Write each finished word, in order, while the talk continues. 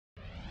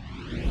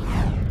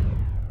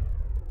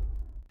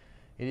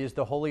It is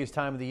the holiest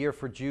time of the year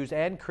for Jews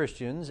and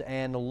Christians,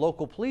 and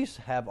local police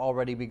have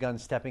already begun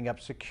stepping up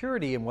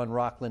security in one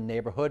Rockland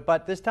neighborhood.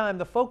 But this time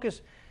the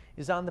focus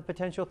is on the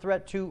potential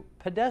threat to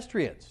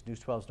pedestrians. News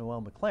 12's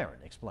Noel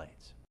McLaren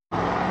explains.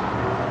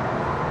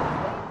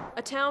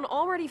 A town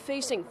already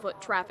facing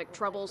foot traffic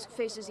troubles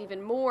faces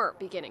even more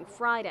beginning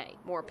Friday.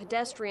 More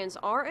pedestrians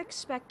are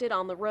expected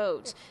on the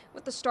roads.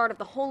 With the start of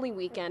the Holy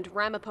Weekend,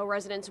 Ramapo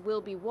residents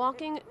will be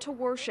walking to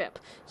worship.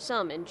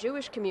 Some in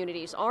Jewish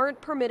communities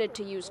aren't permitted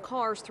to use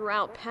cars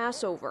throughout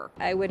Passover.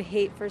 I would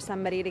hate for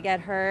somebody to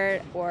get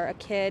hurt or a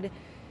kid.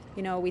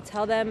 You know, we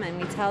tell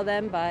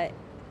them, but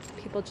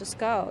people just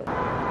go.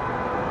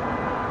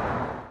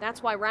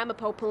 That's why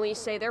Ramapo police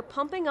say they're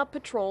pumping up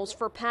patrols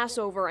for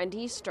Passover and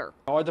Easter.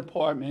 Our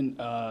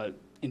department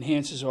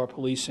enhances our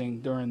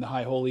policing during the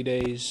high holy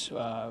days.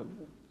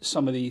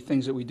 Some of the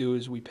things that we do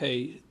is we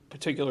pay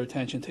particular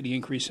attention to the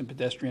increase in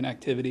pedestrian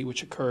activity,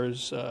 which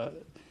occurs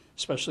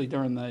especially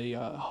during the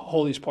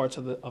holiest parts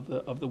of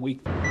the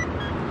week.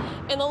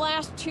 In the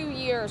last 2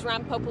 years,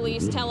 Ramapo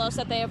police tell us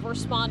that they have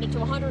responded to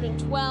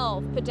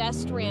 112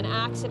 pedestrian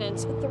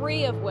accidents,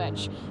 3 of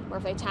which were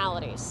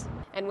fatalities.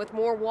 And with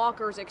more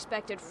walkers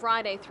expected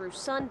Friday through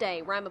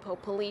Sunday, Ramapo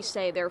police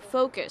say their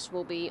focus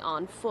will be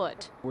on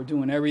foot. We're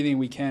doing everything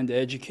we can to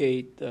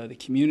educate the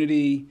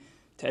community,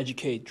 to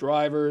educate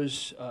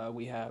drivers.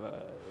 We have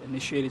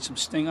initiated some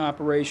sting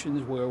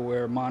operations where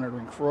we're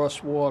monitoring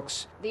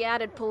crosswalks. The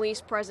added police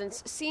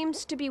presence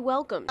seems to be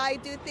welcomed. I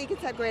do think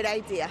it's a great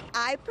idea.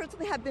 I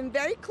personally have been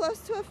very close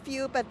to a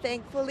few, but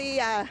thankfully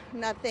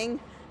nothing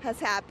has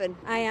happened.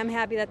 I am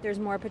happy that there's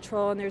more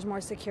patrol and there's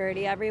more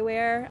security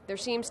everywhere. There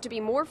seems to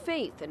be more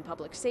faith in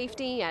public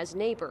safety as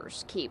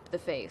neighbors keep the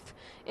faith.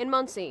 In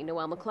Monsey,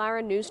 Noel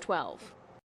McLaren, News 12.